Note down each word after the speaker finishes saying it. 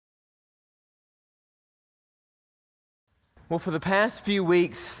Well, for the past few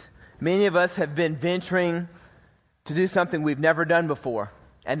weeks, many of us have been venturing to do something we've never done before,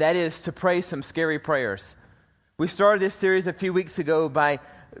 and that is to pray some scary prayers. We started this series a few weeks ago by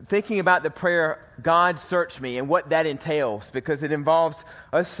thinking about the prayer, God search me, and what that entails, because it involves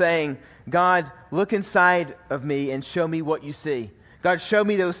us saying, God, look inside of me and show me what you see. God, show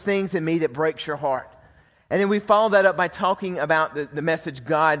me those things in me that breaks your heart. And then we followed that up by talking about the message,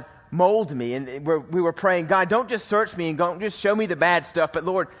 God, mold me. And we were praying, God, don't just search me and don't just show me the bad stuff, but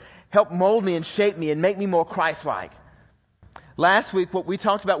Lord, help mold me and shape me and make me more Christ-like. Last week, we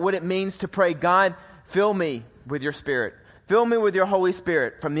talked about what it means to pray, God, fill me with your Spirit. Fill me with your Holy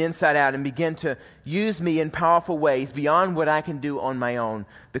Spirit from the inside out and begin to use me in powerful ways beyond what I can do on my own,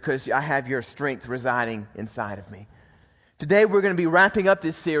 because I have your strength residing inside of me. Today we're going to be wrapping up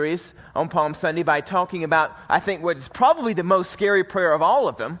this series on Palm Sunday by talking about, I think, what is probably the most scary prayer of all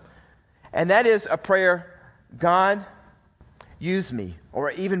of them, and that is a prayer, God, use me,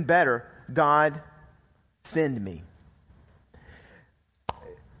 or even better, God, send me.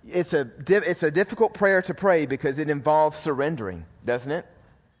 It's a difficult prayer to pray because it involves surrendering, doesn't it?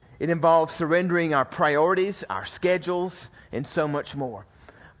 It involves surrendering our priorities, our schedules, and so much more.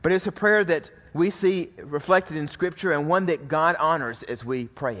 But it's a prayer that we see reflected in Scripture and one that God honors as we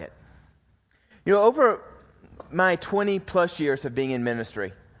pray it. You know, over my 20 plus years of being in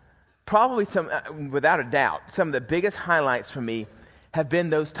ministry, probably without a doubt, some of the biggest highlights for me have been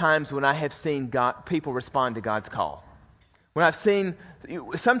those times when I have seen people respond to God's call. When I've seen,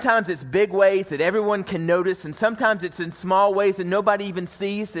 sometimes it's big ways that everyone can notice, and sometimes it's in small ways that nobody even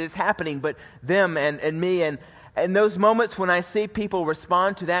sees that it's happening but them and me. And those moments when I see people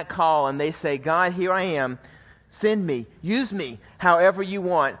respond to that call and they say, God, here I am, send me, use me however you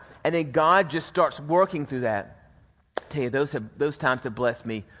want, and then God just starts working through that. I tell you, those times have blessed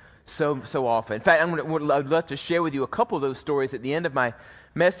me so often. In fact, I'd love to share with you a couple of those stories at the end of my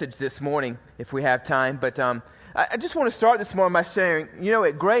message this morning if we have time. But I just want to start this morning by saying, you know,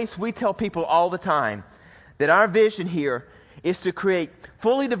 at Grace, we tell people all the time that our vision here is to create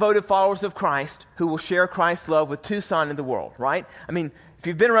fully devoted followers of Christ who will share Christ's love with Tucson and the world, right? I mean, if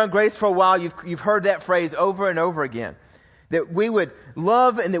you've been around Grace for a while, you've heard that phrase over and over again. That we would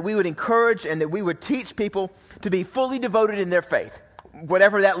love and that we would encourage and that we would teach people to be fully devoted in their faith,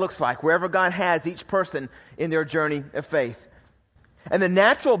 whatever that looks like, wherever God has each person in their journey of faith. And the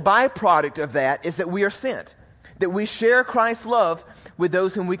natural byproduct of that is that we are sent. That we share Christ's love with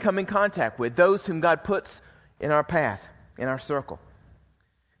those whom we come in contact with, those whom God puts in our path, in our circle.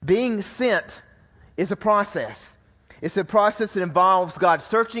 Being sent is a process. It's a process that involves God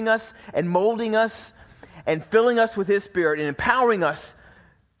searching us and molding us and filling us with His Spirit and empowering us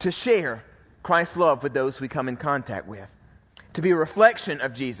to share Christ's love with those we come in contact with. To be a reflection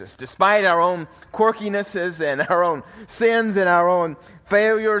of Jesus, despite our own quirkinesses and our own sins and our own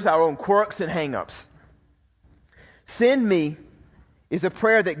failures, our own quirks and hang-ups. Send me is a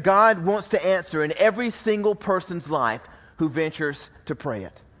prayer that God wants to answer in every single person's life who ventures to pray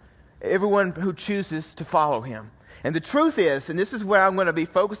it. Everyone who chooses to follow Him. And the truth is, and this is where I'm going to be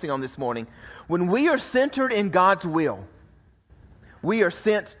focusing on this morning, when we are centered in God's will, we are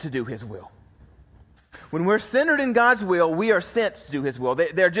sent to do His will. When we're centered in God's will, we are sent to do His will.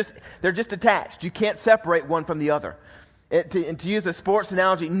 They're just attached. You can't separate one from the other. To use a sports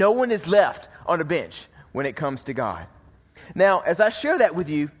analogy, no one is left on a bench when it comes to God. Now, as I share that with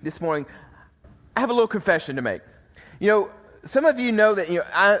you this morning, I have a little confession to make. You know, some of you know that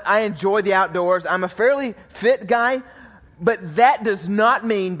I enjoy the outdoors. I'm a fairly fit guy, but that does not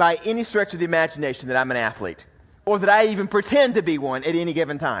mean by any stretch of the imagination that I'm an athlete or that I even pretend to be one at any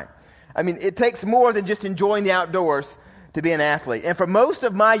given time. I mean, it takes more than just enjoying the outdoors to be an athlete. And for most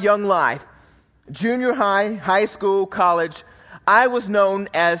of my young life, junior high, high school, college, I was known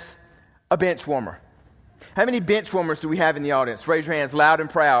as a bench warmer. How many bench warmers do we have in the audience? Raise your hands loud and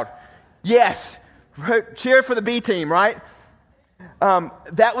proud. Yes. Cheer for the B team, right?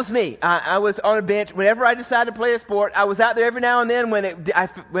 That was me. I was on a bench. Whenever I decided to play a sport, I was out there every now and then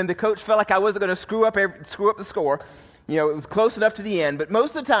when the coach felt like I wasn't going to screw up the score. You know, it was close enough to the end. But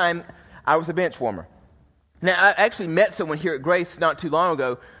most of the time, I was a bench warmer. Now, I actually met someone here at Grace not too long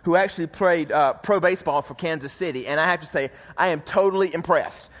ago who actually played pro baseball for Kansas City. And I have to say, I am totally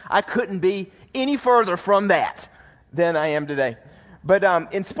impressed. I couldn't be any further from that than I am today. But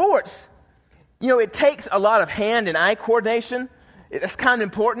in sports, you know, it takes a lot of hand and eye coordination. It's kind of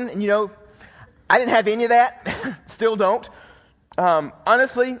important. And, you know, I didn't have any of that. Still don't.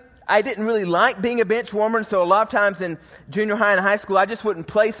 Honestly, I didn't really like being a bench warmer, and so a lot of times in junior high and high school, I just wouldn't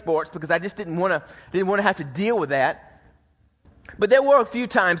play sports because I just didn't want to have to deal with that. But there were a few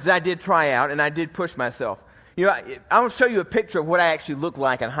times that I did try out, and I did push myself. You know, I want to show you a picture of what I actually looked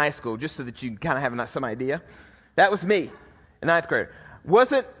like in high school, just so that you kind of have some idea. That was me in ninth grade.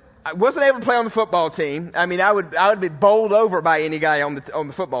 I wasn't able to play on the football team. I mean, I would be bowled over by any guy on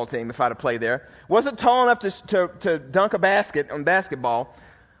the football team if I'd have played there. Wasn't tall enough to dunk a basket on basketball.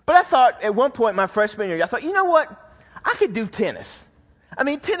 But I thought at one point my freshman year, I thought, you know what? I could do tennis. I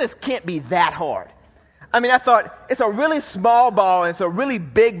mean, tennis can't be that hard. I mean, I thought, it's a really small ball and it's a really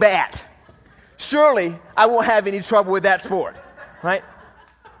big bat. Surely I won't have any trouble with that sport, right?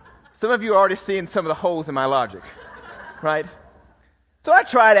 Some of you are already seeing some of the holes in my logic, right? So I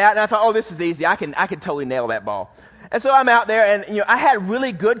tried out and I thought, oh, this is easy. I can totally nail that ball. And so I'm out there and, I had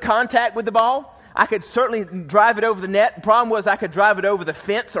really good contact with the ball. I could certainly drive it over the net. The problem was I could drive it over the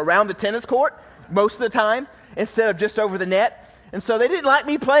fence around the tennis court most of the time instead of just over the net. And so they didn't like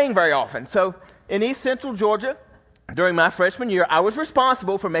me playing very often. So in East Central Georgia, during my freshman year, I was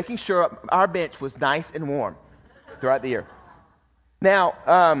responsible for making sure our bench was nice and warm throughout the year. Now,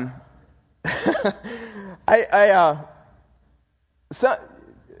 so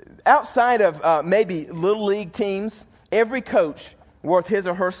outside of maybe little league teams, every coach worth his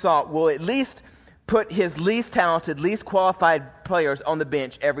or her salt will at least put his least talented, least qualified players on the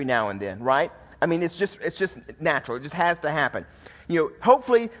bench every now and then, right? I mean, it's just natural. It just has to happen.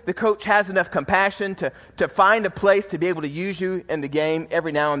 Hopefully the coach has enough compassion to find a place to be able to use you in the game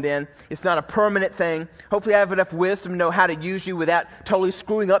every now and then. It's not a permanent thing. Hopefully I have enough wisdom to know how to use you without totally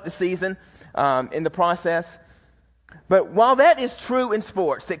screwing up the season in the process. But while that is true in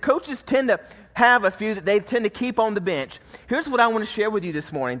sports, that coaches tend to have a few that they tend to keep on the bench, here's what I want to share with you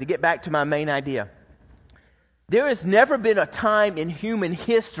this morning to get back to my main idea. There has never been a time in human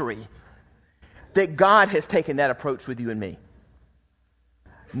history that God has taken that approach with you and me.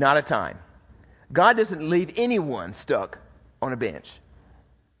 Not a time. God doesn't leave anyone stuck on a bench.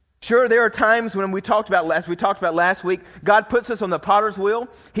 Sure, there are times when we talked about last week, God puts us on the potter's wheel.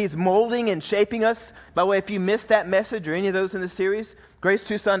 He's molding and shaping us. By the way, if you missed that message or any of those in the series,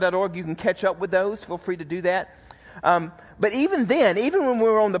 gracetucson.org, you can catch up with those. Feel free to do that. But even then, even when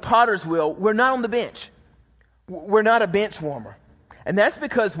we're on the potter's wheel, we're not on the bench. We're not a bench warmer. And that's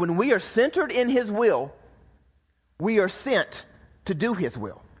because when we are centered in His will, we are sent to do His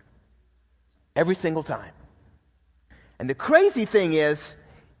will. Every single time. And the crazy thing is,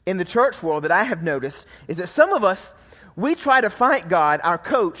 in the church world that I have noticed, is that some of us, we try to fight God, our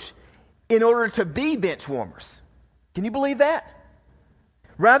coach, in order to be bench warmers. Can you believe that?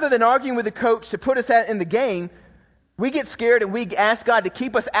 Rather than arguing with the coach to put us in the game, we get scared and we ask God to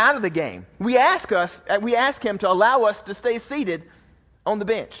keep us out of the game. We ask Him to allow us to stay seated on the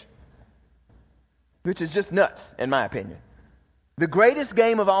bench. Which is just nuts, in my opinion. The greatest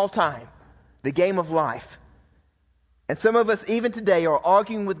game of all time, the game of life. And some of us, even today, are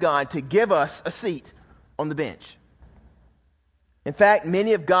arguing with God to give us a seat on the bench. In fact,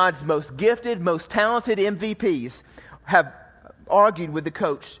 many of God's most gifted, most talented MVPs have argued with the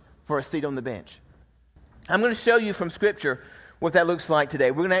coach for a seat on the bench. I'm going to show you from Scripture what that looks like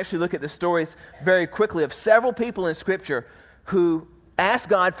today. We're going to actually look at the stories very quickly of several people in Scripture who asked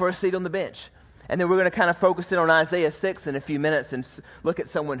God for a seat on the bench. And then we're going to kind of focus in on Isaiah 6 in a few minutes and look at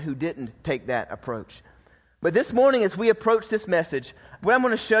someone who didn't take that approach. But this morning, as we approach this message, what I'm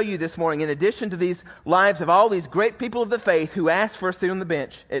going to show you this morning, in addition to these lives of all these great people of the faith who ask for a seat on the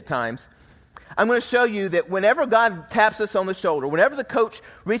bench at times, I'm going to show you that whenever God taps us on the shoulder, whenever the coach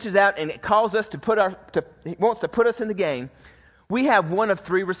reaches out and calls us he wants to put us in the game, we have one of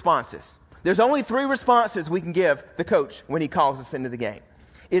three responses. There's only three responses we can give the coach when he calls us into the game.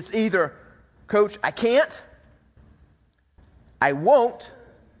 It's either, Coach, I can't, I won't,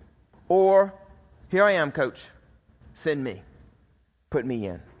 or here I am, Coach, send me, put me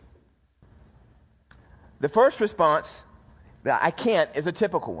in. The first response, I can't, is a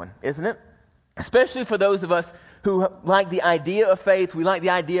typical one, isn't it? Especially for those of us who like the idea of faith, we like the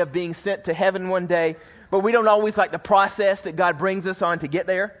idea of being sent to heaven one day, but we don't always like the process that God brings us on to get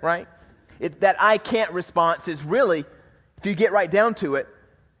there, right? That I can't response is really, if you get right down to it,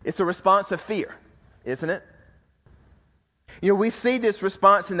 it's a response of fear, isn't it? We see this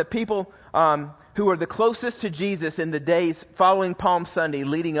response in the people who are the closest to Jesus in the days following Palm Sunday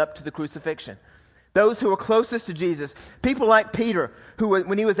leading up to the crucifixion. Those who were closest to Jesus. People like Peter, who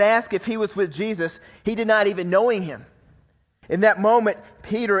when he was asked if he was with Jesus, he denied even knowing Him. In that moment,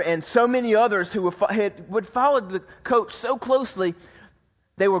 Peter and so many others who would follow the coach so closely,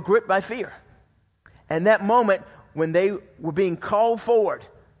 they were gripped by fear. And that moment, when they were being called forward,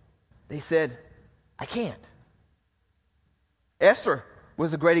 they said, I can't. Esther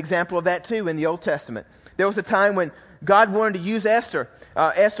was a great example of that too in the Old Testament. There was a time when God wanted to use Esther.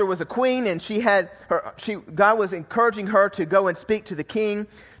 Esther was a queen, and God was encouraging her to go and speak to the king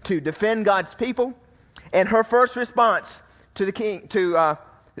to defend God's people. And her first response to the king, to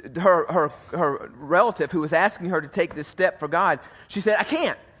her relative who was asking her to take this step for God, she said,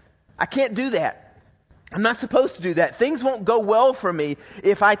 I can't do that. I'm not supposed to do that. Things won't go well for me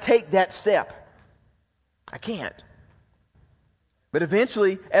if I take that step. I can't. But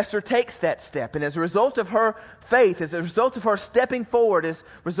eventually, Esther takes that step. And as a result of her faith, as a result of her stepping forward, as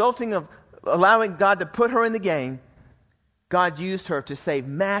resulting of allowing God to put her in the game, God used her to save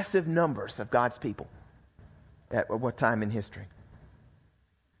massive numbers of God's people at what time in history.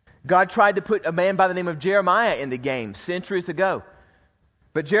 God tried to put a man by the name of Jeremiah in the game centuries ago.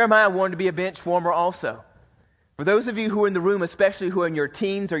 But Jeremiah wanted to be a bench warmer also. For those of you who are in the room, especially who are in your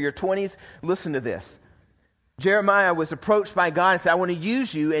teens or your 20s, listen to this. Jeremiah was approached by God and said, I want to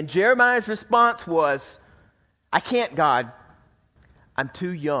use you. And Jeremiah's response was, I can't, God. I'm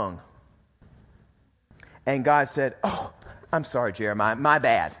too young. And God said, oh, I'm sorry, Jeremiah. My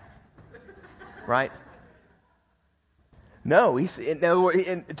bad. Right? No,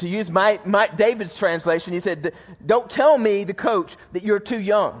 to use David's translation, he said, don't tell me, the coach, that you're too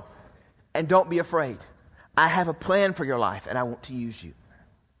young. And don't be afraid. I have a plan for your life, and I want to use you.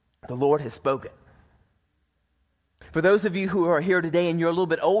 The Lord has spoken. For those of you who are here today and you're a little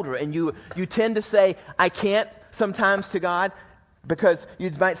bit older and you tend to say, I can't sometimes to God, because you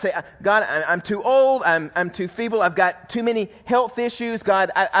might say, God, I'm too old, I'm too feeble, I've got too many health issues,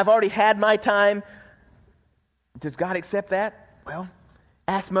 God, I've already had my time. Does God accept that? Well,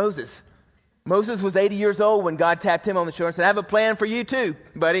 ask Moses. Moses was 80 years old when God tapped him on the shoulder and said, I have a plan for you too,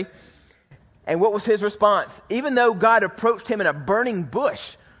 buddy. And what was his response? Even though God approached him in a burning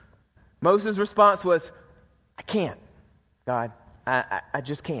bush, Moses' response was, I can't, God. I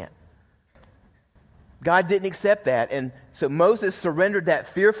just can't. God didn't accept that. And so Moses surrendered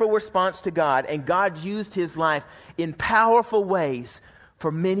that fearful response to God, and God used his life in powerful ways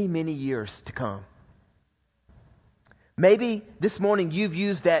for many, many years to come. Maybe this morning you've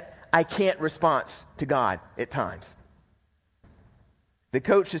used that I can't response to God at times. The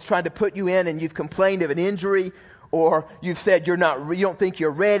coach has tried to put you in and you've complained of an injury, or you've said you don't think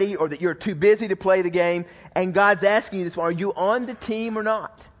you're ready, or that you're too busy to play the game, and God's asking you this morning, are you on the team or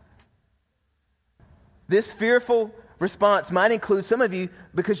not? This fearful response might include some of you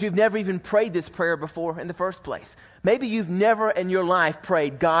because you've never even prayed this prayer before in the first place. Maybe you've never in your life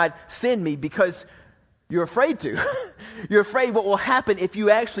prayed, God, send me, because you're afraid to. You're afraid what will happen if you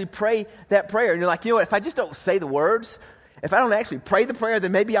actually pray that prayer. And you're like, you know what, if I just don't say the words, if I don't actually pray the prayer,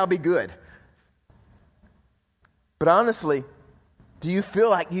 then maybe I'll be good. But honestly, do you feel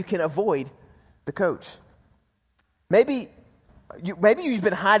like you can avoid the coach? Maybe you've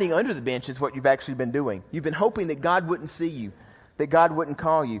been hiding under the bench is what you've actually been doing. You've been hoping that God wouldn't see you, that God wouldn't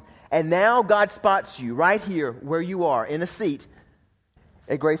call you. And now God spots you right here where you are in a seat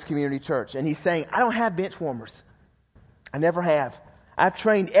at Grace Community Church. And he's saying, I don't have bench warmers. I never have. I've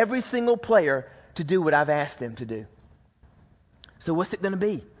trained every single player to do what I've asked them to do. So what's it going to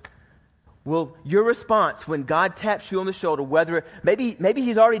be? Well, your response when God taps you on the shoulder, whether maybe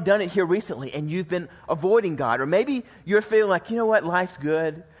he's already done it here recently and you've been avoiding God, or maybe you're feeling like, you know what, life's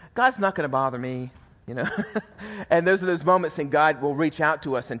good. God's not going to bother me, you know. And those are those moments when God will reach out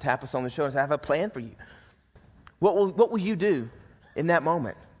to us and tap us on the shoulder and say, I have a plan for you. What will you do in that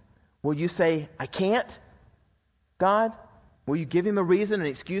moment? Will you say, I can't, God? Will you give him a reason, an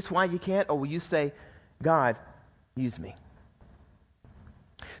excuse why you can't? Or will you say, God, use me?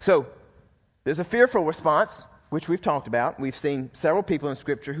 So, there's a fearful response, which we've talked about. We've seen several people in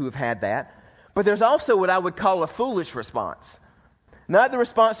Scripture who have had that. But there's also what I would call a foolish response. Not the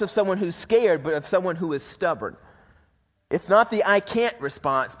response of someone who's scared, but of someone who is stubborn. It's not the I can't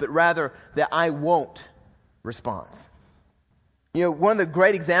response, but rather the I won't response. You know, one of the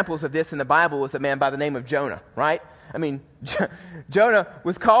great examples of this in the Bible was a man by the name of Jonah, right? I mean, Jonah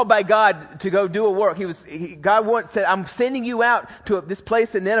was called by God to go do a work. God said, I'm sending you out to this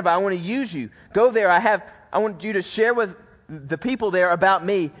place in Nineveh. I want to use you. Go there. I want you to share with the people there about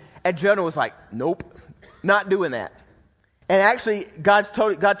me. And Jonah was like, nope, not doing that. And actually, God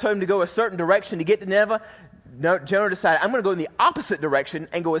told him to go a certain direction to get to Nineveh. No, Jonah decided, I'm going to go in the opposite direction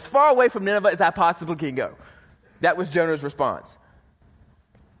and go as far away from Nineveh as I possibly can go. That was Jonah's response.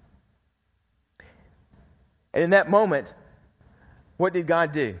 And in that moment, what did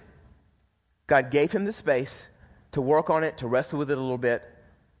God do? God gave him the space to work on it, to wrestle with it a little bit.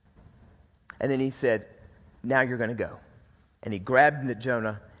 And then he said, now you're going to go. And he grabbed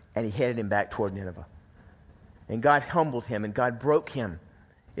Jonah and he headed him back toward Nineveh. And God humbled him and God broke him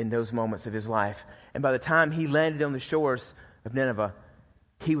in those moments of his life. And by the time he landed on the shores of Nineveh,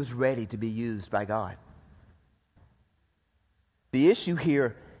 he was ready to be used by God. The issue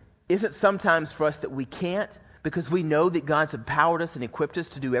here isn't sometimes for us that we can't, because we know that God's empowered us and equipped us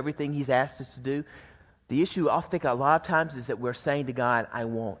to do everything He's asked us to do. The issue, I think, a lot of times is that we're saying to God, I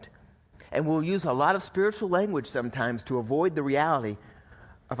won't. And we'll use a lot of spiritual language sometimes to avoid the reality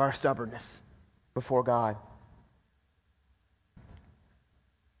of our stubbornness before God.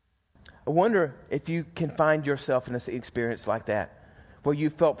 I wonder if you can find yourself in an experience like that, where you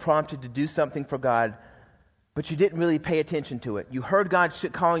felt prompted to do something for God, but you didn't really pay attention to it. You heard God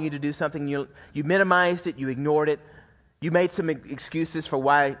calling you to do something, you minimized it, you ignored it, you made some excuses for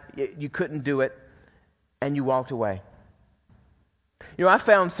why you couldn't do it, and you walked away. You know, I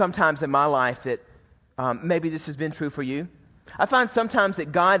found sometimes in my life that maybe this has been true for you. I find sometimes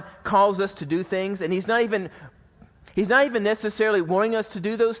that God calls us to do things, and He's not even necessarily wanting us to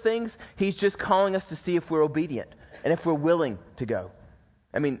do those things. He's just calling us to see if we're obedient and if we're willing to go.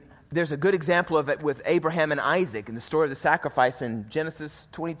 I mean, there's a good example of it with Abraham and Isaac in the story of the sacrifice in Genesis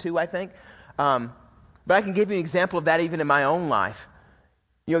 22, I think. But I can give you an example of that even in my own life.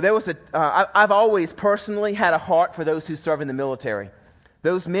 You know, there was I've always personally had a heart for those who serve in the military.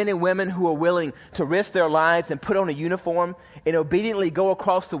 Those men and women who are willing to risk their lives and put on a uniform and obediently go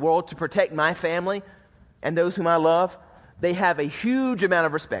across the world to protect my family and those whom I love, they have a huge amount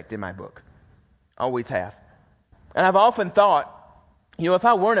of respect in my book. Always have. And I've often thought, you know, if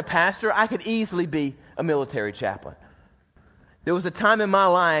I weren't a pastor, I could easily be a military chaplain. There was a time in my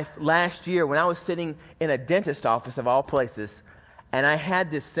life last year when I was sitting in a dentist office of all places, and I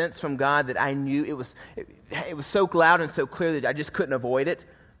had this sense from God that I knew it was so loud and so clear that I just couldn't avoid it.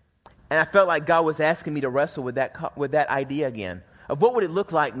 And I felt like God was asking me to wrestle with that idea again. Of what would it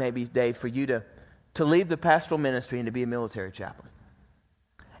look like maybe, Dave, for you to leave the pastoral ministry and to be a military chaplain?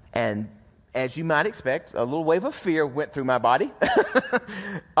 And as you might expect, a little wave of fear went through my body,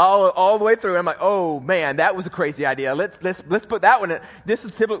 all the way through. I'm like, oh man, that was a crazy idea. Let's put that one in. This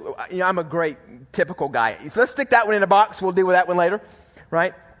is typical. You know, I'm a great typical guy. So let's stick that one in a box. We'll deal with that one later,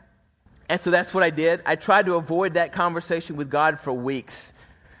 right? And so that's what I did. I tried to avoid that conversation with God for weeks.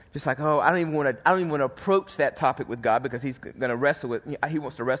 Just like, I don't even want to approach that topic with God because He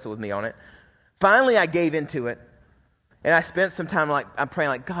wants to wrestle with me on it. Finally, I gave into it. And I spent some time I'm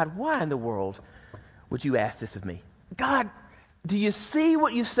praying God, why in the world would you ask this of me? God, do you see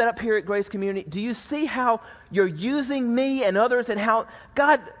what you've set up here at Grace Community? Do you see how you're using me and others, and how,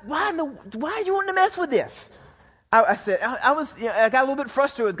 God, why do you want to mess with this? I said, I got a little bit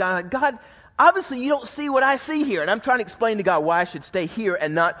frustrated with God. God, obviously you don't see what I see here. And I'm trying to explain to God why I should stay here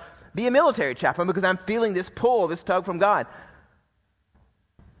and not be a military chaplain, because I'm feeling this pull, this tug from God.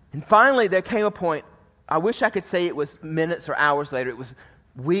 And finally there came a point, I wish I could say it was minutes or hours later. It was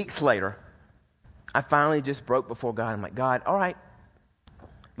weeks later. I finally just broke before God. I'm like, God, all right,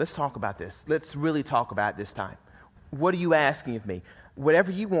 let's talk about this. Let's really talk about it this time. What are you asking of me?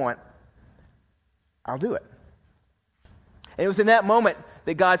 Whatever you want, I'll do it. And it was in that moment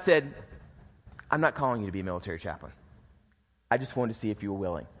that God said, I'm not calling you to be a military chaplain. I just wanted to see if you were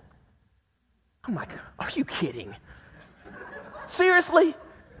willing. I'm like, are you kidding? Seriously?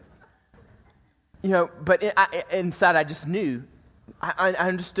 You know, but inside I just knew, I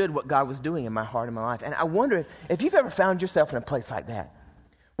understood what God was doing in my heart and my life. And I wonder if you've ever found yourself in a place like that,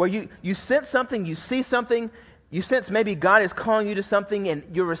 where you sense something, you see something, you sense maybe God is calling you to something,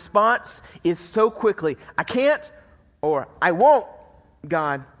 and your response is so quickly, I can't, or I won't,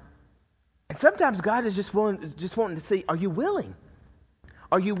 God. And sometimes God is just wanting to see, are you willing?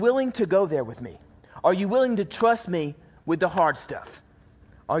 Are you willing to go there with me? Are you willing to trust me with the hard stuff?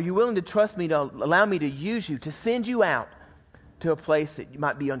 Are you willing to trust me, to allow me to use you, to send you out to a place that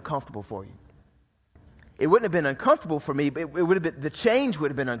might be uncomfortable for you? It wouldn't have been uncomfortable for me, but it would have been, the change would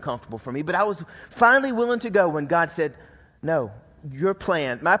have been uncomfortable for me. But I was finally willing to go when God said, no,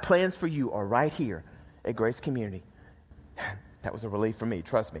 my plans for you are right here at Grace Community. That was a relief for me,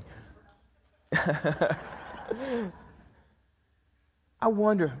 trust me. I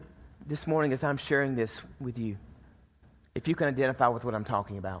wonder this morning as I'm sharing this with you, if you can identify with what I'm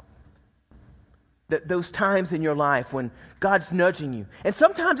talking about. Those times in your life when God's nudging you. And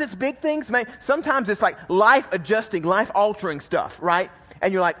sometimes it's big things. Sometimes it's like life-adjusting, life-altering stuff, right?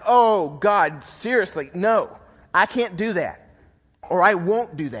 And you're like, oh, God, seriously, no, I can't do that. Or I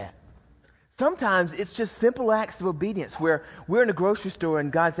won't do that. Sometimes it's just simple acts of obedience where we're in a grocery store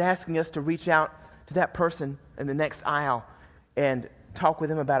and God's asking us to reach out to that person in the next aisle and talk with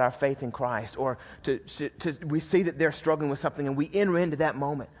them about our faith in Christ, or we see that they're struggling with something and we enter into that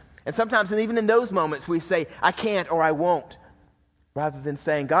moment. And sometimes, and even in those moments, we say, I can't or I won't. rather than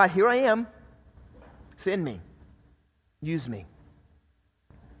saying, God, here I am. Send me. Use me.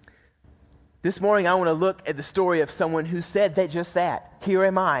 This morning I want to look at the story of someone who said just that. Here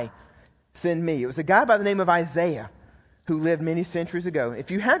am I. Send me. It was a guy by the name of Isaiah who lived many centuries ago.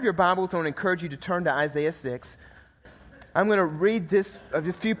 If you have your Bibles, I want to encourage you to turn to Isaiah 6. I'm going to read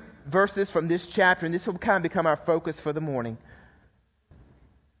a few verses from this chapter, and this will kind of become our focus for the morning.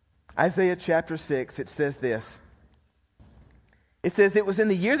 Isaiah chapter 6, it says this. It says, it was in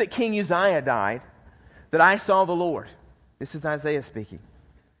the year that King Uzziah died that I saw the Lord. This is Isaiah speaking.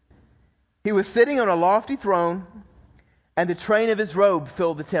 He was sitting on a lofty throne, and the train of his robe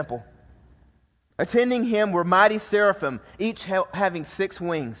filled the temple. Attending him were mighty seraphim, each having 6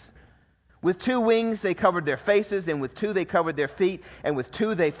 wings. With 2 wings they covered their faces, and with 2 they covered their feet, and with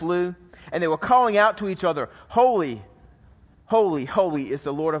 2 they flew. And they were calling out to each other, Holy, holy, holy is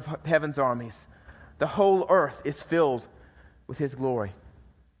the Lord of heaven's armies. The whole earth is filled with his glory.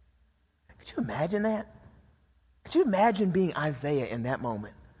 Could you imagine that? Could you imagine being Isaiah in that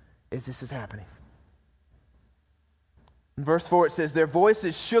moment as this is happening? In verse 4 it says, their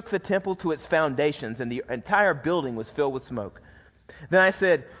voices shook the temple to its foundations, and the entire building was filled with smoke. Then I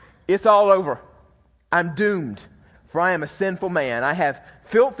said, it's all over. I'm doomed, for I am a sinful man. I have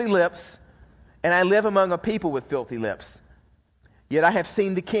filthy lips, and I live among a people with filthy lips. Yet I have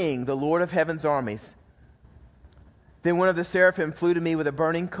seen the King, the Lord of heaven's armies. Then one of the seraphim flew to me with a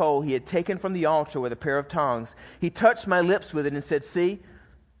burning coal he had taken from the altar with a pair of tongs. He touched my lips with it and said, see,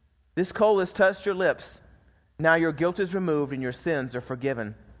 this coal has touched your lips. Now your guilt is removed and your sins are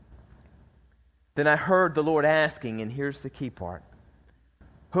forgiven. Then I heard the Lord asking, and here's the key part.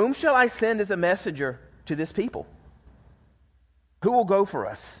 Whom shall I send as a messenger to this people? Who will go for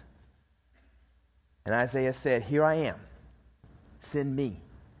us? And Isaiah said, here I am. Send me.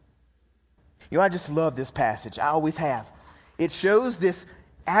 You know, I just love this passage. I always have. It shows this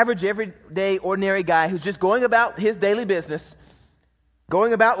average, everyday, ordinary guy who's just going about his daily business,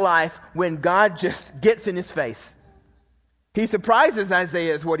 going about life, when God just gets in his face. He surprises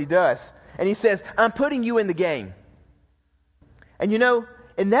Isaiah is what he does. And he says, I'm putting you in the game. And you know,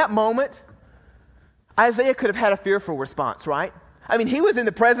 in that moment, Isaiah could have had a fearful response, right? I mean, he was in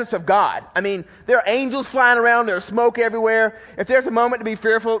the presence of God. I mean, there are angels flying around. There's smoke everywhere. If there's a moment to be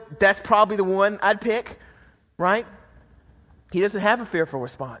fearful, that's probably the one I'd pick, right? He doesn't have a fearful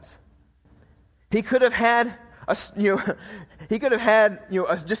response. He could have had just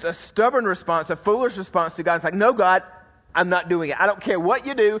a stubborn response, a foolish response to God. It's like, no, God, I'm not doing it. I don't care what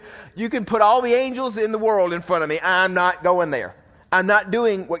you do. You can put all the angels in the world in front of me. I'm not going there. I'm not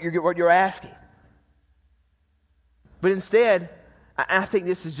doing what you're asking. But instead, I think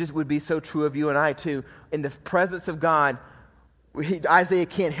this would be so true of you and I too. In the presence of God, Isaiah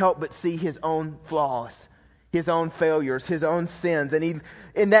can't help but see his own flaws, his own failures, his own sins. And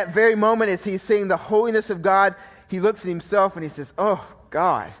in that very moment, as he's seeing the holiness of God, he looks at himself and he says, oh,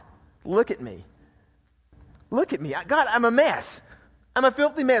 God, look at me. Look at me. God, I'm a mess. I'm a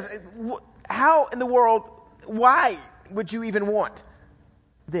filthy mess. How in the world, why would you even want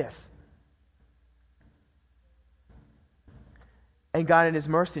this? And God, in his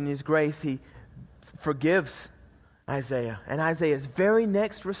mercy and his grace, he forgives Isaiah. And Isaiah's very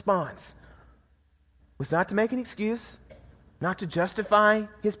next response was not to make an excuse, not to justify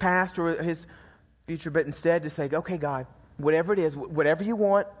his past or his future, but instead to say, okay, God, whatever it is, whatever you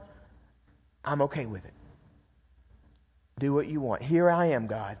want, I'm okay with it. Do what you want. Here I am,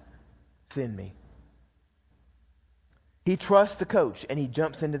 God. Send me. He trusts the coach and he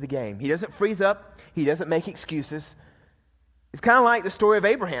jumps into the game. He doesn't freeze up. He doesn't make excuses. It's kind of like the story of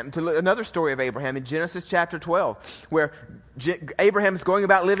Abraham, another story of Abraham in Genesis chapter 12, where Abraham is going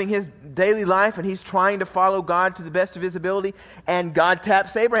about living his daily life and he's trying to follow God to the best of his ability, and God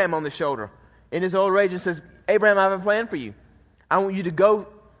taps Abraham on the shoulder in his old age and says, Abraham, I have a plan for you. I want you to go.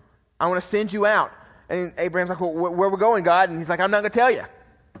 I want to send you out. And Abraham's like, well, where are we going, God? And he's like, I'm not going to tell you.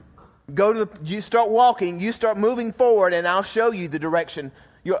 You start walking, you start moving forward, and I'll show you the direction.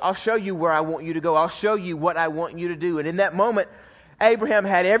 I'll show you where I want you to go. I'll show you what I want you to do. And in that moment, Abraham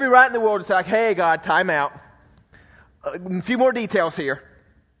had every right in the world to say, like, hey, God, time out. A few more details here.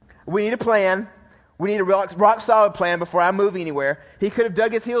 We need a plan. We need a rock solid plan before I move anywhere. He could have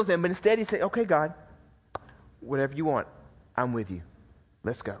dug his heels in, but instead he said, okay, God, whatever you want, I'm with you.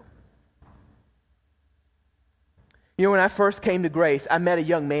 Let's go. You know, when I first came to Grace, I met a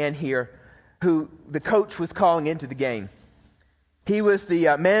young man here who the coach was calling into the game. He was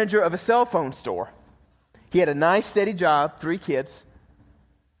the manager of a cell phone store. He had a nice, steady job, 3 kids.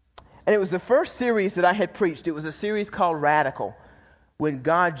 And it was the first series that I had preached. It was a series called Radical, when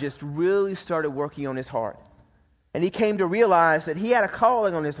God just really started working on his heart. And he came to realize that he had a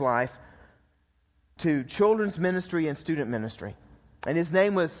calling on his life to children's ministry and student ministry. And his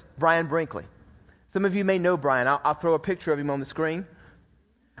name was Brian Brinkley. Some of you may know Brian. I'll throw a picture of him on the screen.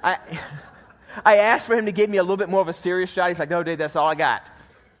 I asked for him to give me a little bit more of a serious shot. He's like, no, dude, that's all I got.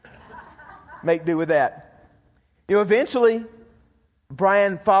 Make do with that. Eventually,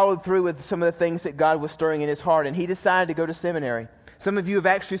 Brian followed through with some of the things that God was stirring in his heart, and he decided to go to seminary. Some of you have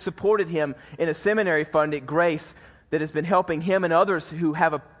actually supported him in a seminary fund at Grace that has been helping him and others who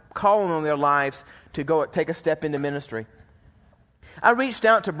have a calling on their lives to go take a step into ministry. I reached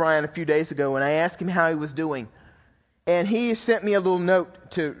out to Brian a few days ago and I asked him how he was doing. And he sent me a little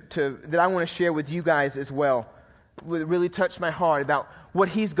note that I want to share with you guys as well. It really touched my heart about what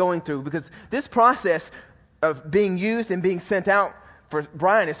he's going through, because this process of being used and being sent out for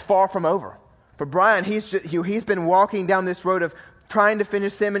Brian is far from over. For Brian, he's been walking down this road of trying to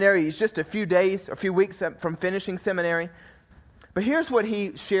finish seminary. He's just a few weeks from finishing seminary. But here's what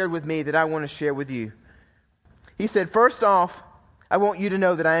he shared with me that I want to share with you. He said, first off, I want you to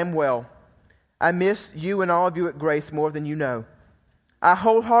know that I am well. I miss you and all of you at Grace more than you know. I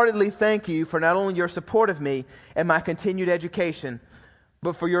wholeheartedly thank you for not only your support of me and my continued education,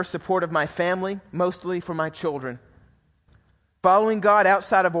 but for your support of my family, mostly for my children. Following God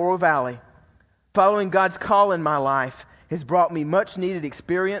outside of Oro Valley, following God's call in my life, has brought me much needed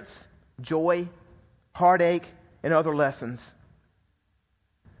experience, joy, heartache, and other lessons.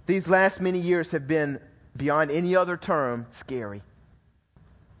 These last many years have been, beyond any other term, scary.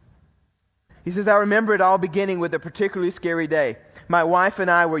 He says, I remember it all beginning with a particularly scary day. My wife and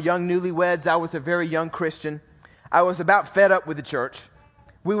I were young newlyweds. I was a very young Christian. I was about fed up with the church.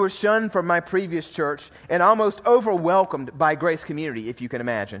 We were shunned from my previous church and almost overwhelmed by Grace Community, if you can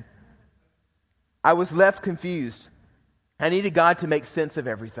imagine. I was left confused. I needed God to make sense of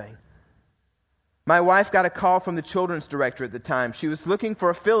everything. My wife got a call from the children's director at the time. She was looking for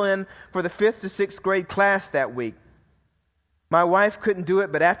a fill-in for the 5th to 6th grade class that week. My wife couldn't do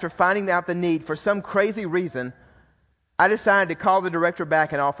it, but after finding out the need, for some crazy reason, I decided to call the director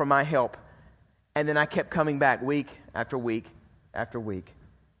back and offer my help. And then I kept coming back week after week after week.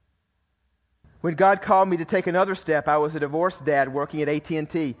 When God called me to take another step, I was a divorced dad working at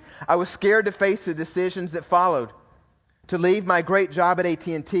AT&T. I was scared to face the decisions that followed. To leave my great job at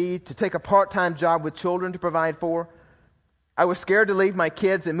AT&T, to take a part-time job with children to provide for. I was scared to leave my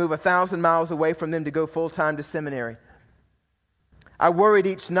kids and move 1,000 miles away from them to go full-time to seminary. I worried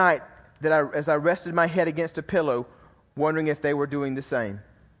each night as I rested my head against a pillow, wondering if they were doing the same.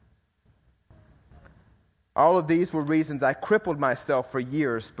 All of these were reasons I crippled myself for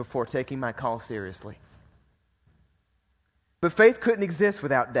years before taking my call seriously. But faith couldn't exist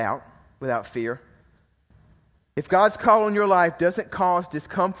without doubt, without fear. If God's call on your life doesn't cause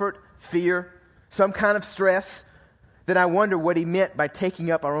discomfort, fear, some kind of stress, then I wonder what He meant by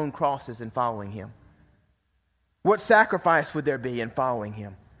taking up our own crosses and following Him. What sacrifice would there be in following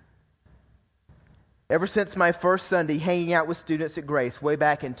Him? Ever since my first Sunday hanging out with students at Grace way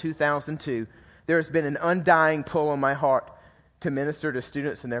back in 2002, there has been an undying pull on my heart to minister to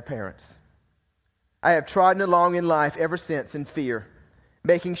students and their parents. I have trodden along in life ever since in fear,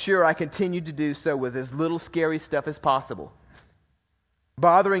 making sure I continue to do so with as little scary stuff as possible,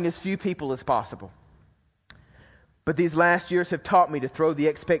 bothering as few people as possible. But these last years have taught me to throw the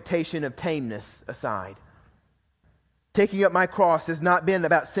expectation of tameness aside. Taking up my cross has not been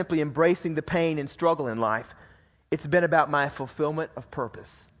about simply embracing the pain and struggle in life. It's been about my fulfillment of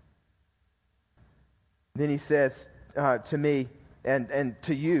purpose. Then he says to me and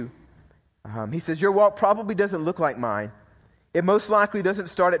to you, he says, your walk probably doesn't look like mine. It most likely doesn't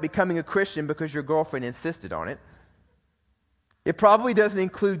start at becoming a Christian because your girlfriend insisted on it. It probably doesn't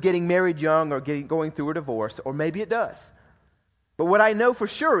include getting married young or going through a divorce, or maybe it does. But what I know for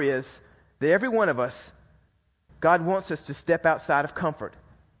sure is that every one of us, God wants us to step outside of comfort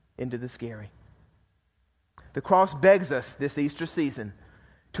into the scary. The cross begs us this Easter season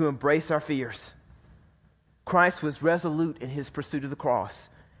to embrace our fears. Christ was resolute in His pursuit of the cross,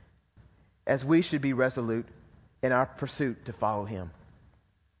 as we should be resolute in our pursuit to follow Him.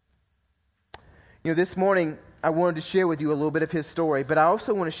 This morning I wanted to share with you a little bit of his story, but I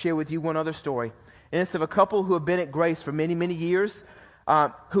also want to share with you one other story. And it's of a couple who have been at Grace for many, many years,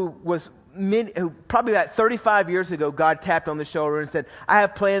 who probably about 35 years ago, God tapped on the shoulder and said, I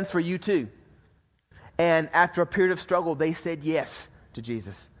have plans for you too. And after a period of struggle, they said yes to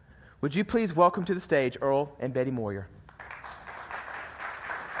Jesus. Would you please welcome to the stage Earl and Betty Moyer.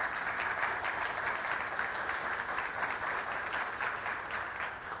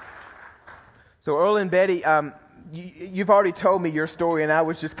 So Earl and Betty, you've already told me your story, and I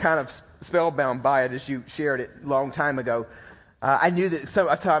was just kind of spellbound by it as you shared it a long time ago. I knew that some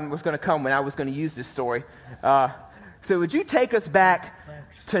time was going to come when I was going to use this story. So would you take us back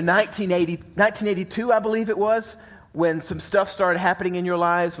to 1982, I believe it was, when some stuff started happening in your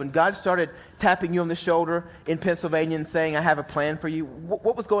lives, when God started tapping you on the shoulder in Pennsylvania and saying, I have a plan for you?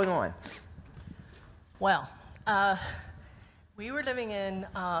 What was going on? Well, we were living in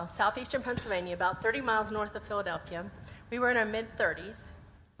southeastern Pennsylvania, about 30 miles north of Philadelphia. We were in our mid-30s,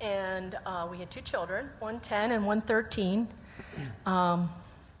 and we had 2 children, one 10 and one 13.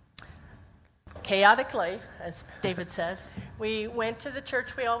 Chaotic life, as David said. We went to the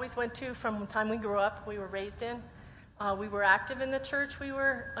church we always went to from the time we grew up, we were raised in. We were active in the church. We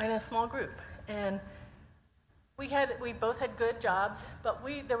were in a small group. And we both had good jobs, but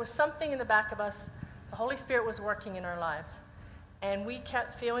there was something in the back of us. The Holy Spirit was working in our lives. And we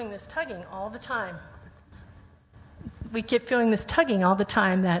kept feeling this tugging all the time.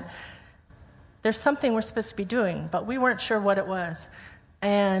 That there's something we're supposed to be doing, but we weren't sure what it was.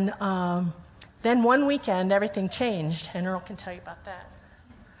 And then one weekend, everything changed, and Earl can tell you about that.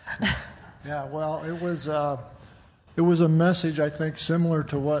 Yeah, well, it was a message, I think, similar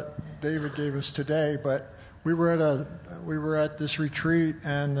to what David gave us today. But we were at this retreat,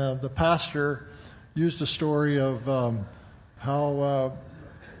 and the pastor used a story of how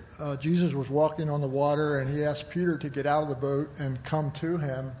Jesus was walking on the water, and he asked Peter to get out of the boat and come to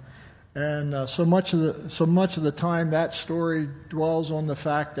him. And so much of the time, that story dwells on the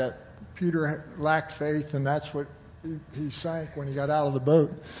fact that Peter lacked faith, and that's what he sank when he got out of the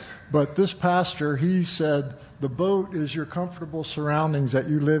boat. But this pastor, he said, the boat is your comfortable surroundings that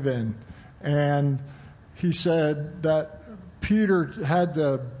you live in. And he said that Peter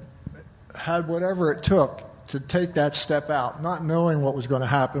had whatever it took to take that step out, not knowing what was going to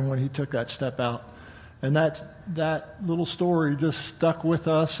happen when he took that step out. And that little story just stuck with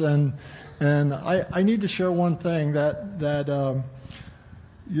us. And I need to share one thing that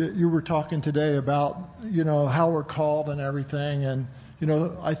you were talking today about, how we're called and everything. And,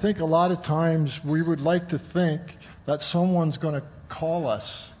 I think a lot of times we would like to think that someone's going to call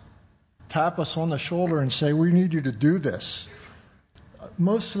us, tap us on the shoulder and say, we need you to do this.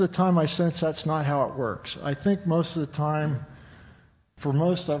 Most of the time I sense that's not how it works. I think most of the time, for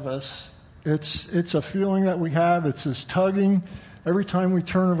most of us, it's a feeling that we have. It's this tugging. Every time we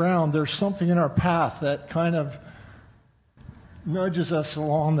turn around, there's something in our path that kind of nudges us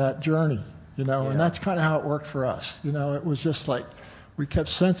along that journey, and that's kind of how it worked for us. It was just like we kept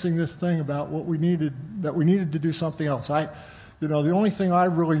sensing this thing about what we needed to do something else. The only thing I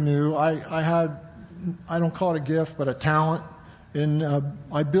really knew, I don't call it a gift, but a talent, and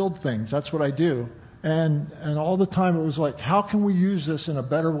I build things. That's what I do. And all the time it was like, how can we use this in a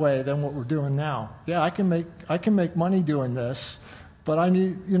better way than what we're doing now? Yeah, I can make money doing this, but I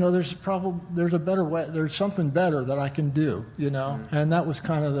need, there's a better way. There's something better that I can do, Mm-hmm. And that was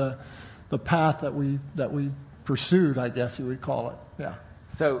kind of the path that we pursued, I guess you would call it. Yeah.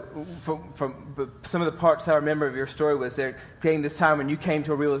 So from some of the parts I remember of your story was there came this time when you came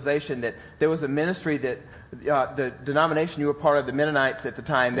to a realization that there was a ministry that the denomination you were part of, the Mennonites at the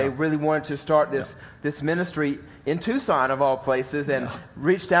time, they really wanted to start this ministry in Tucson of all places, and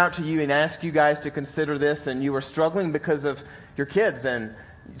reached out to you and asked you guys to consider this, and you were struggling because of your kids and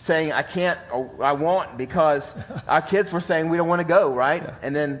saying, I can't, or I won't, because our kids were saying we don't want to go, right? Yeah.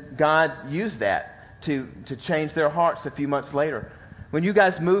 And then God used that to change their hearts a few months later. When you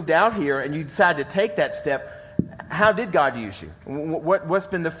guys moved out here and you decided to take that step, how did God use you? What's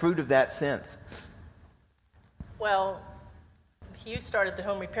been the fruit of that since? Well, Hugh started the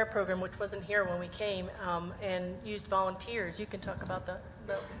home repair program, which wasn't here when we came, and used volunteers. You can talk about the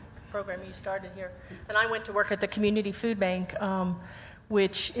program you started here. And I went to work at the community food bank,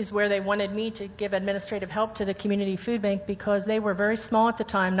 which is where they wanted me to give administrative help to the community food bank because they were very small at the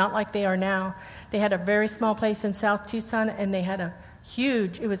time, not like they are now. They had a very small place in South Tucson, and they had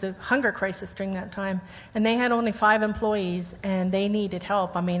it was a hunger crisis during that time, and they had only 5 employees, and they needed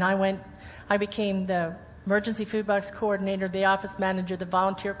help. I mean, I became the emergency food box coordinator, the office manager, the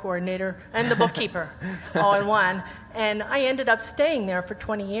volunteer coordinator, and the bookkeeper all in one. And I ended up staying there for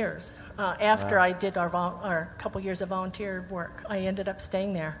 20 years. After I did our couple years of volunteer work, I ended up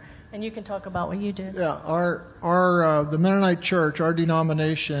staying there. And you can talk about what you did. Yeah, the Mennonite Church, our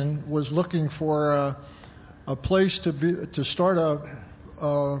denomination, was looking for a place to start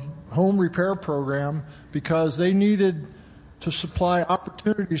a home repair program because they needed to supply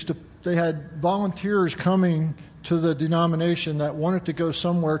opportunities they had volunteers coming to the denomination that wanted to go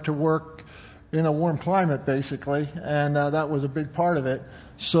somewhere to work in a warm climate, basically, and that was a big part of it.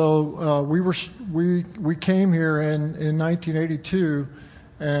 So we came here in 1982,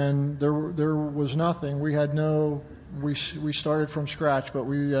 and there was nothing. We had we started from scratch, but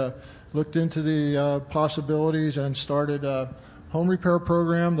we looked into the possibilities and started a home repair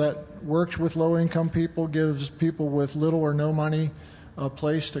program that works with low-income people, gives people with little or no money a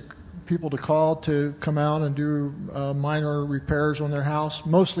place people to call to come out and do minor repairs on their house,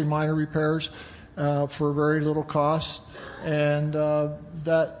 mostly minor repairs for very little cost. And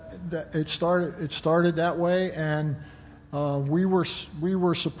it started that way, and we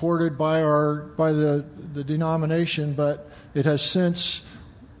were supported by the denomination, but it has since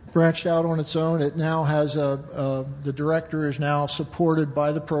branched out on its own. It now has the director is now supported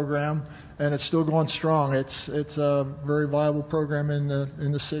by the program, and it's still going strong. It's a very viable program in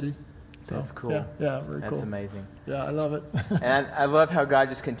the city. That's cool. Yeah, very cool. That's amazing. Yeah, I love it. And I love how God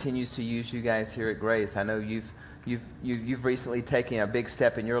just continues to use you guys here at Grace. I know you've recently taken a big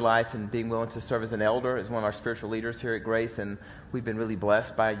step in your life and being willing to serve as an elder, as one of our spiritual leaders here at Grace, and we've been really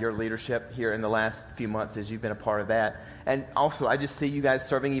blessed by your leadership here in the last few months as you've been a part of that. And also, I just see you guys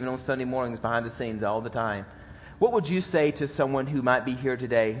serving even on Sunday mornings behind the scenes all the time. What would you say to someone who might be here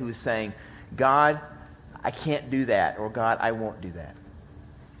today who is saying, God, I can't do that, or God, I won't do that?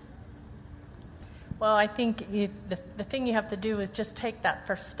 Well, I think the thing you have to do is just take that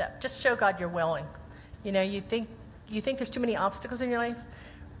first step. Just show God you're willing. You think there's too many obstacles in your life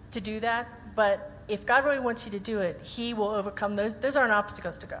to do that, but if God really wants you to do it, He will overcome those. Those aren't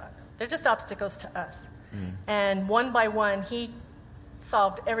obstacles to God. They're just obstacles to us. And one by one, He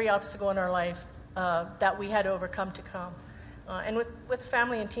solved every obstacle in our life that we had to overcome to come. And with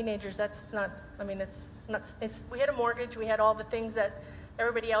family and teenagers, that's not. I mean, we had a mortgage, we had all the things that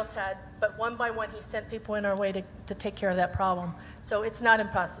everybody else had, but one by one, He sent people in our way to take care of that problem. So it's not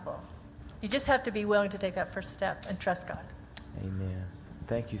impossible. You just have to be willing to take that first step and trust God. Amen.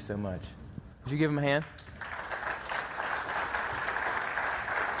 Thank you so much. Would you give him a hand?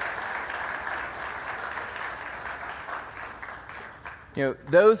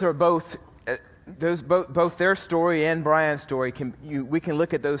 Those are both their story and Brian's story. We can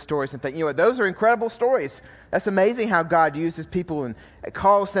look at those stories and think, those are incredible stories. That's amazing how God uses people and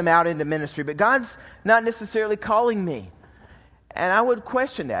calls them out into ministry. But God's not necessarily calling me. And I would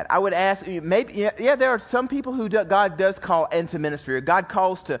question that. I would ask, maybe, there are some people who God does call into ministry, or God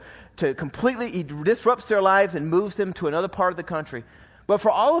calls to completely, He disrupts their lives and moves them to another part of the country. But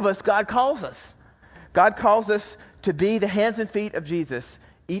for all of us, God calls us. God calls us to be the hands and feet of Jesus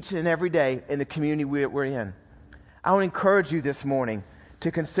each and every day in the community we're in. I want to encourage you this morning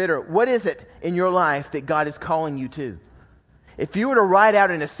to consider, what is it in your life that God is calling you to? If you were to write out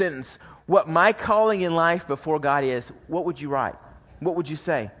in a sentence what my calling in life before God is, what would you write? What would you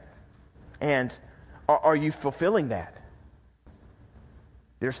say? And are you fulfilling that?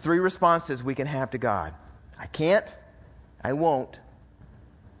 There's 3 responses we can have to God. I can't, I won't,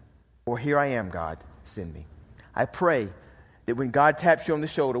 or here I am, God, send me. I pray that when God taps you on the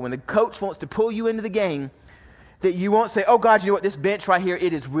shoulder, when the coach wants to pull you into the game, that you won't say, oh God, you know what, this bench right here,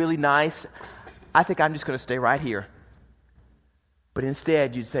 it is really nice. I think I'm just going to stay right here. But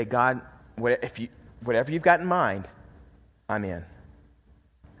instead, you'd say, God, whatever you've got in mind, I'm in.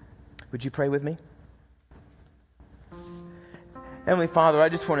 Would you pray with me? Heavenly Father, I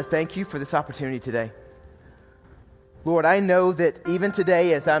just want to thank you for this opportunity today. Lord, I know that even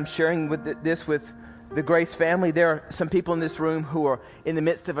today, as I'm sharing this with the Grace family, there are some people in this room who are in the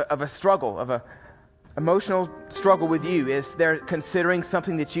midst of a struggle, of an emotional struggle with you, as they're considering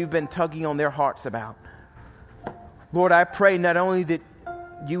something that you've been tugging on their hearts about. Lord, I pray not only that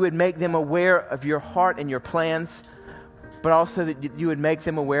you would make them aware of your heart and your plans, but also that you would make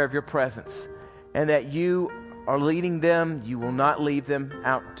them aware of your presence, and that you are leading them, you will not leave them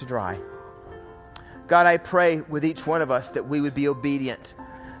out to dry. God, I pray with each one of us that we would be obedient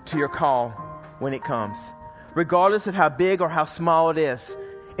to your call when it comes. Regardless of how big or how small it is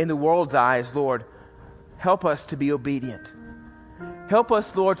in the world's eyes, Lord, help us to be obedient. Help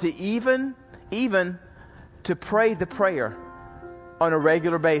us, Lord, to even to pray the prayer on a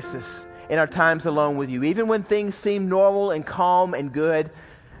regular basis in our times alone with you. Even when things seem normal and calm and good,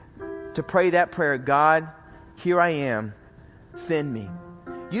 to pray that prayer, God, here I am, send me.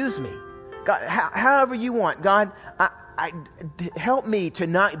 Use me. God, however you want. God, help me to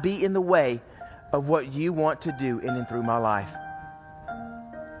not be in the way of what you want to do in and through my life.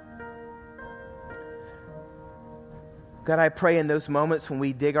 God, I pray in those moments when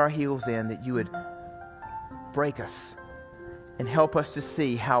we dig our heels in that you would break us and help us to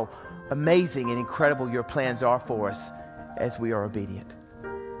see how amazing and incredible your plans are for us as we are obedient.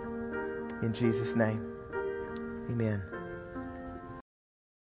 In Jesus' name, amen.